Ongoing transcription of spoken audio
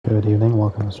Good evening,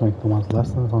 welcome to Strengthinone's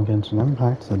lessons on Genshin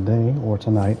Impact. Today, or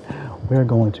tonight, we are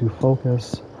going to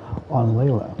focus on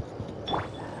Layla.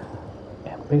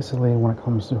 And basically, when it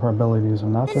comes to her abilities,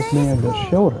 and not just being a good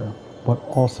shielder, but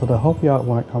also to help you out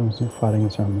when it comes to fighting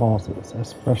certain bosses,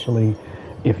 especially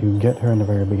if you get her in the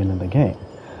very beginning of the game.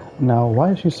 Now,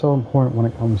 why is she so important when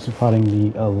it comes to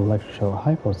fighting the electro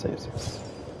hypostasis?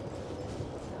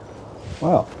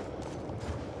 Well,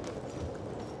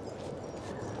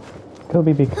 could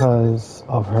be because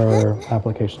of her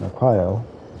application of cryo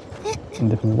in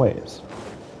different ways.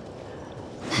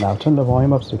 Now, I've turned the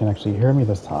volume up so you can actually hear me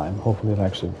this time. Hopefully it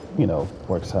actually,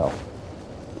 works out.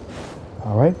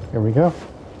 Alright, here we go.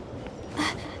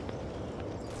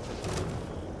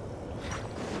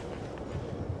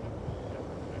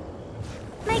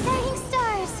 My guiding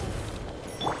stars!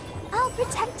 I'll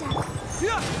protect us.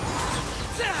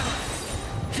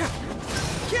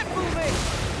 Get moving!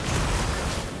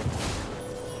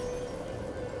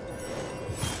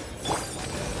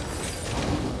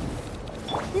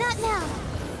 Not now.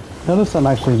 Notice I'm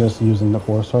actually just using the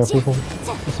 4-star people.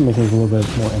 This makes it a little bit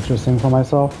more interesting for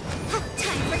myself.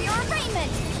 Time for your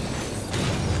arraignment!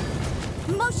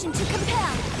 Motion to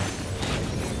compel.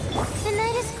 The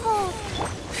night is cold.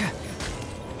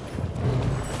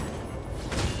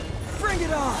 Bring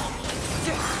it on!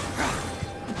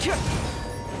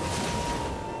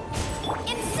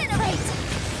 Incinerate!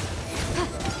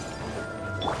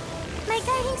 My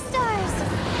guiding stars!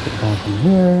 Get going from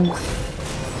here.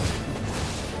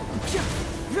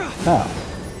 Now,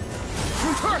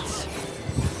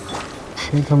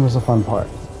 here comes the fun part.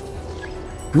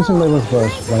 Using Layla's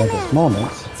burst right at this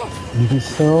moment, you can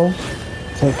still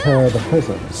take care of the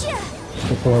prisons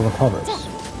before it recovers.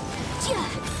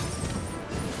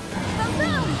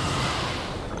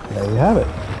 There you have it.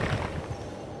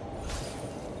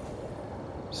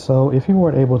 So if you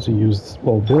weren't able to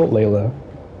build Layla,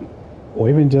 or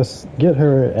even just get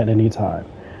her at any time,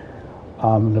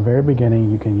 in the very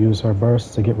beginning, you can use her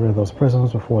burst to get rid of those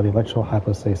prisms before the electro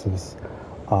hypostasis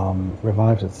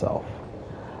revives itself.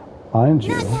 Mind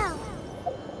you,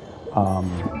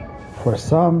 for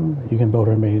some, you can build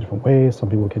her in many different ways.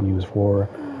 Some people can use for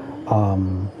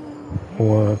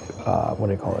what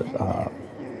do you call it?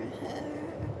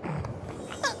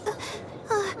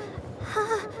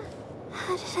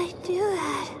 How did I do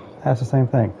that? That's the same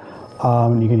thing.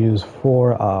 You can use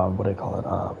for what do you call it?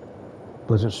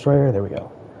 Blizzard Strayer, there we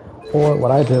go. Or what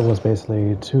I did was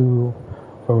basically 2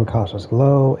 for Cautious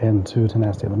Glow and 2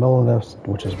 Tenacity of the Millilifts,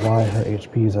 which is why her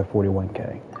HP is at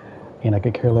 41k. And I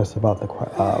could care less about the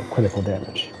critical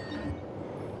damage.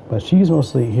 But she's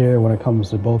mostly here when it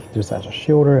comes to both just as a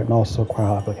shielder and also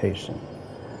cryo application.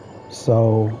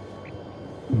 So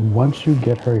once you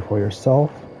get her for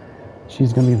yourself,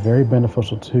 she's going to be very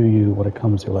beneficial to you when it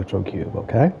comes to Electro Cube,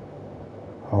 okay?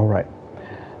 Alright.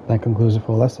 That concludes it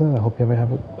for the lesson. I hope you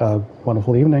have a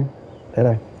wonderful evening.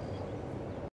 Bye-bye.